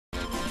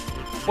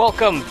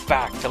Welcome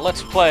back to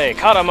Let's Play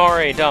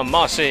Katamari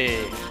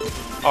Damacy!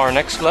 Our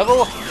next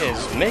level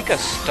is Make a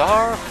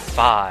Star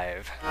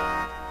 5.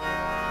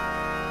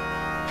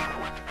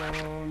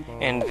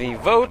 And the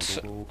votes,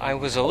 I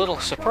was a little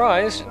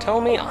surprised, tell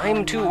me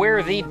I'm to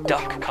wear the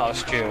duck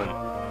costume.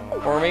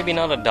 Or maybe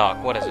not a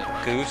duck, what is it?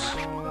 Goose?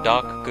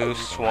 Duck?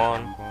 Goose?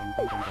 Swan?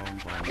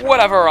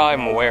 Whatever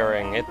I'm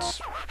wearing,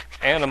 it's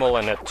animal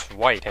and it's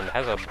white and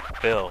has a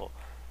bill.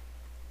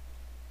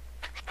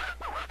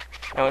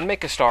 Now, in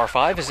Make a Star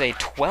 5 is a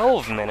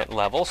 12-minute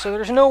level, so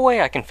there's no way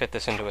I can fit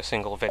this into a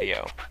single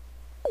video.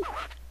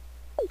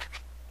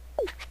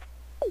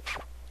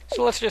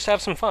 So let's just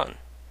have some fun.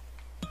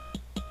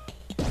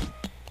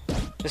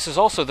 This is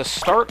also the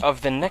start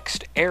of the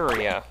next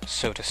area,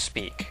 so to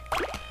speak.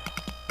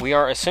 We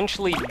are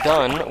essentially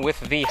done with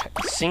the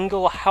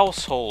single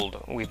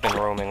household we've been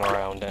roaming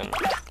around in.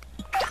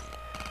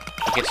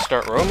 We get to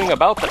start roaming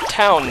about the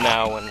town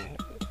now, and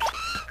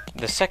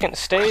the second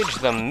stage,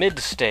 the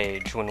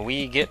mid-stage, when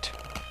we get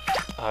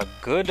a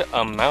good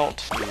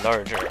amount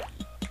larger.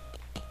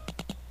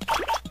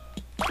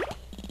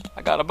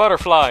 I got a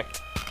butterfly!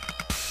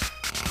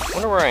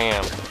 Wonder where I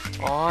am.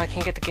 Oh, I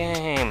can't get the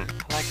game.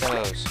 I like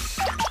those.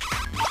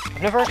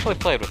 I've never actually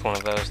played with one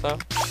of those, though.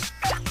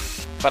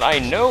 But I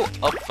know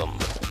of them.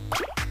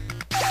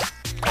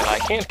 And I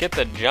can't get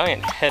the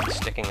giant head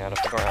sticking out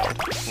of the ground.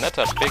 And that's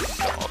a big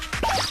dog.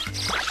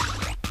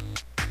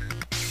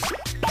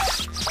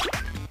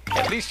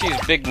 At least he's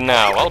big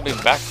now. I'll be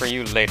back for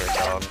you later,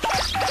 dog.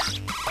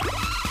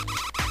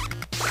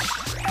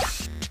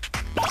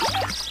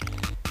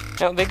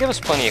 Now, they give us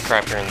plenty of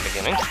crap here in the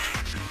beginning.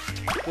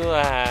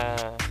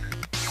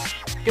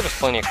 Give us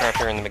plenty of crap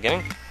here in the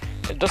beginning.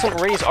 It doesn't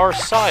raise our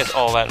size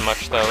all that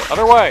much, though.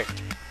 Other way!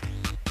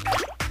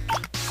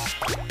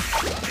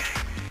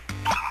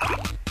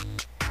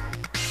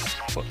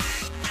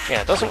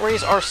 Yeah, it doesn't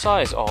raise our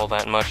size all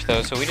that much,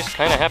 though, so we just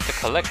kind of have to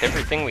collect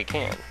everything we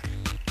can.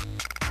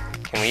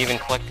 Can we even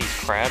collect these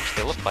crabs?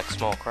 They look like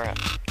small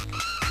crabs.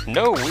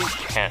 No, we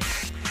can't.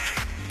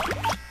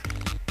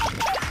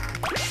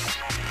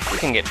 We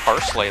can get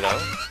parsley, though.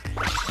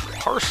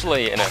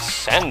 Parsley in a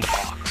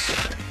sandbox.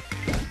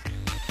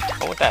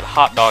 I want that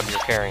hot dog you're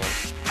carrying.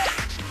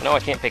 No,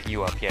 I can't pick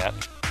you up yet.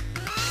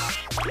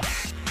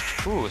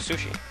 Ooh,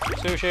 sushi.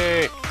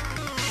 Sushi!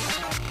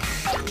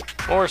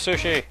 More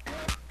sushi!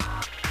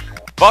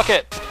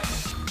 Bucket!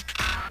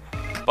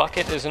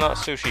 Bucket is not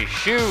sushi.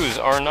 Shoes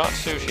are not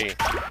sushi.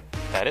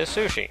 That is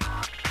sushi.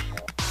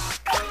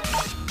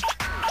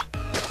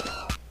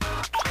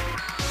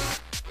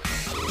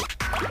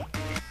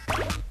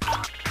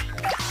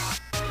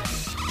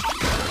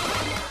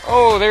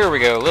 Oh, there we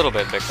go. A little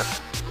bit bigger.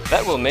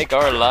 That will make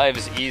our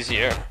lives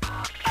easier.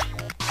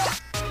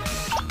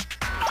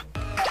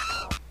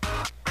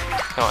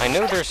 Now, I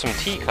know there's some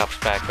teacups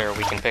back there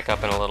we can pick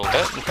up in a little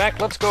bit. In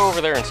fact, let's go over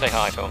there and say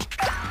hi to them.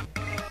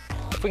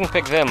 If we can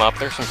pick them up,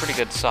 they're some pretty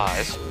good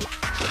size.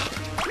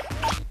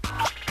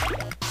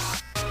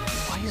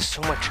 Why is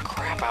so much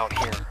crap out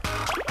here?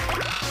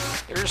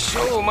 There's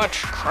so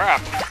much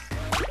crap!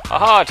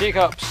 Aha,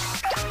 teacups!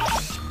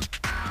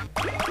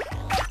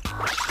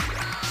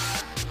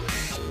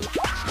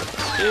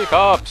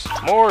 Teacups!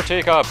 More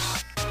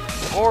teacups!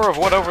 More of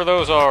whatever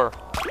those are!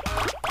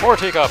 More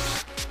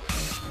teacups!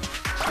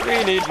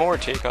 We need more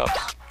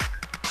teacups.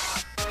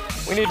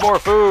 We need more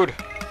food!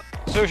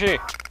 Sushi!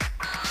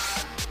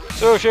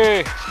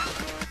 Sushi!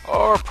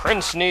 Our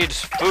prince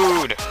needs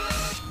food!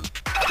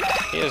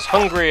 He is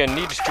hungry and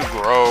needs to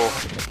grow.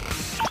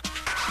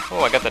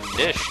 Oh, I got the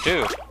dish,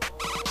 too.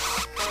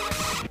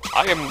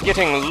 I am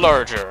getting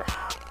larger.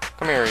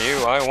 Come here,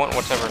 you. I want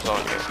whatever's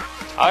on you.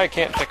 I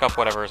can't pick up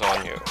whatever's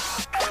on you.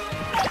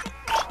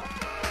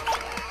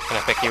 Can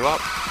I pick you up?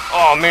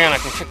 Oh, man, I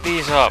can pick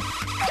these up.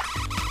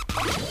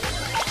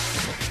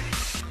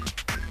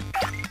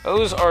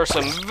 Those are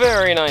some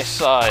very nice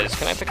size.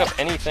 Can I pick up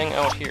anything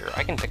out here?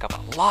 I can pick up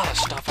a lot of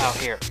stuff out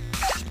here.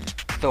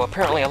 Though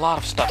apparently a lot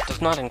of stuff does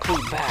not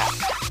include that.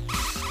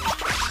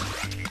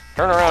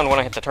 Turn around when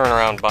I hit the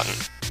turnaround button.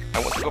 I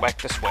want to go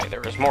back this way.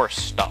 There is more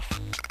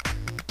stuff.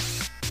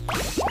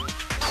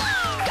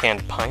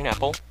 Canned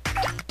pineapple.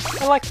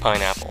 I like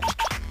pineapple.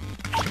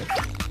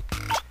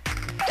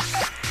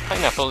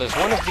 Pineapple is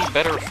one of the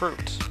better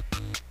fruits.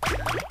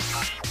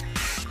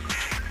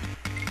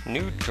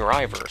 New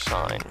driver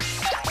sign.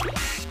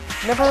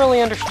 Never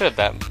really understood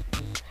that.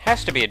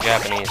 Has to be a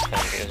Japanese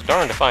thing, because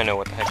darned if I know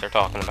what the heck they're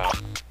talking about.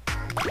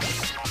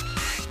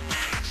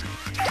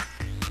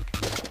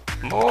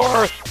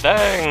 More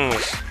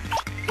things!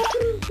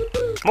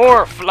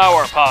 More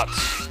flower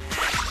pots!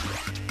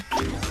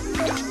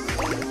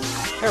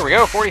 There we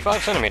go,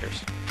 45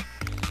 centimeters.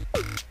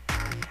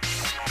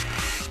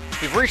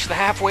 We've reached the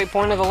halfway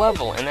point of the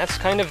level, and that's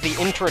kind of the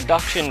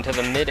introduction to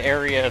the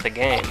mid-area of the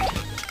game.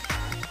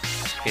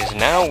 Because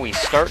now we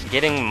start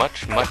getting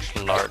much, much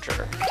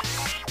larger.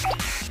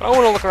 But I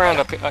want to look around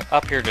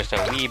up here just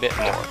a wee bit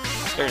more.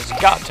 There's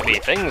got to be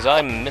things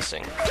I'm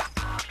missing.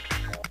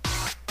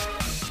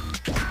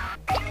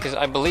 Because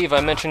I believe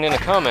I mentioned in a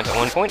comment at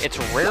one point, it's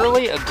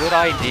rarely a good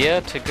idea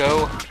to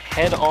go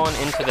head-on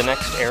into the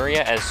next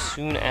area as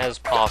soon as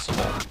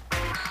possible.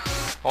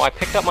 Oh, I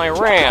picked up my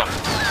ramp!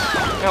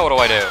 Now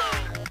what do?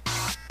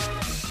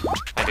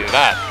 I do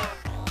that.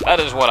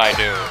 That is what I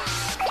do.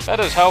 That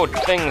is how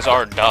things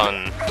are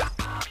done.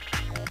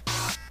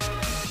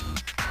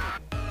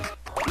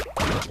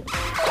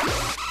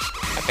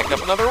 I picked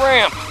up another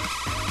ramp!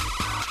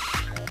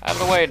 Out of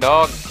the way,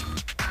 dog.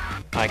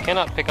 I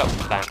cannot pick up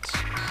fence.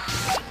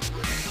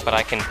 But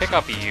I can pick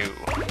up you.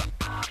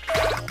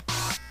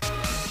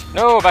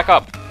 No, back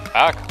up!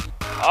 Back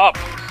up!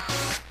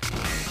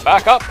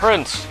 Back up,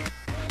 Prince!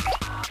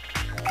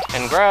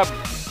 And grab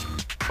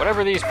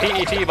whatever these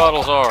PET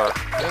bottles are.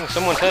 I think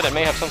someone said it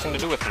may have something to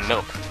do with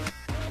milk.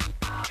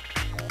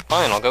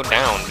 Fine, I'll go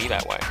down. Be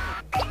that way.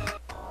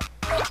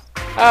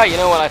 Ah, you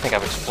know what? I think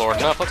I've explored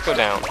enough. Let's go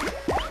down.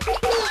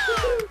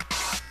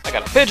 I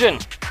got a pigeon!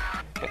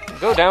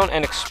 Go down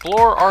and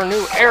explore our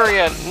new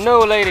area.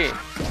 No, lady!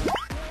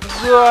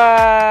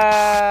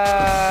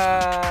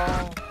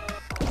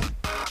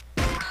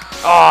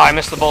 Oh, I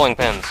missed the bowling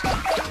pins.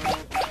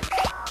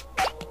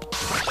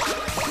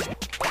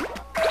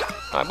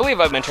 I believe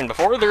I've mentioned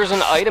before, there's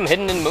an item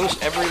hidden in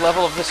most every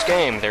level of this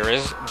game.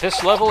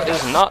 This level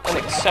is not an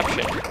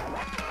exception.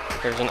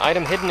 There's an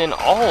item hidden in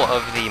all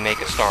of the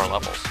Make a Star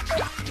levels.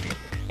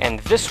 And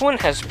this one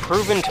has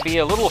proven to be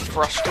a little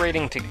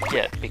frustrating to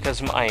get,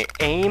 because my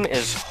aim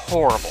is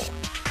horrible.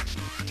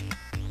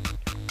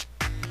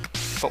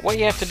 But what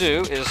you have to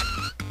do is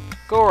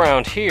go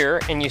around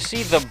here, and you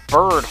see the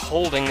bird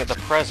holding the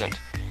present.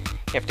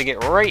 You have to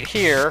get right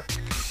here.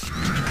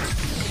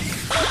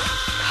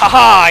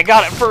 Haha! I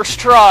got it first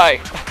try!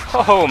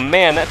 Oh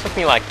man, that took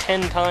me like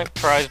 10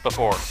 tries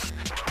before.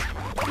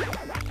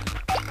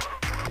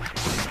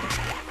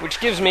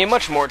 Which gives me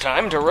much more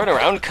time to run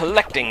around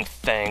collecting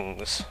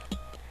things.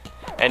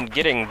 And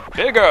getting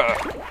bigger!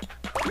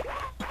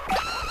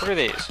 What are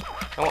these?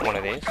 I want one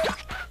of these.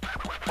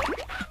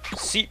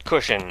 Seat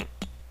cushion.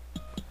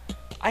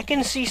 I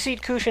can see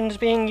seat cushions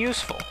being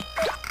useful.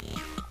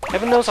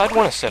 Heaven knows I'd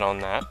want to sit on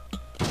that.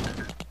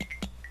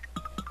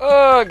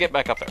 Get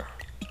back up there.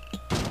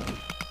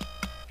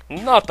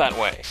 Not that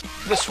way.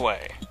 This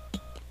way.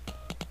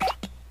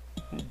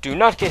 Do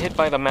not get hit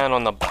by the man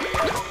on the bike.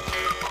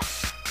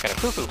 Got a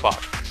cuckoo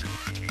clock.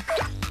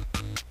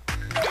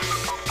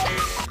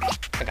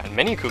 I got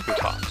many cuckoo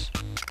clocks.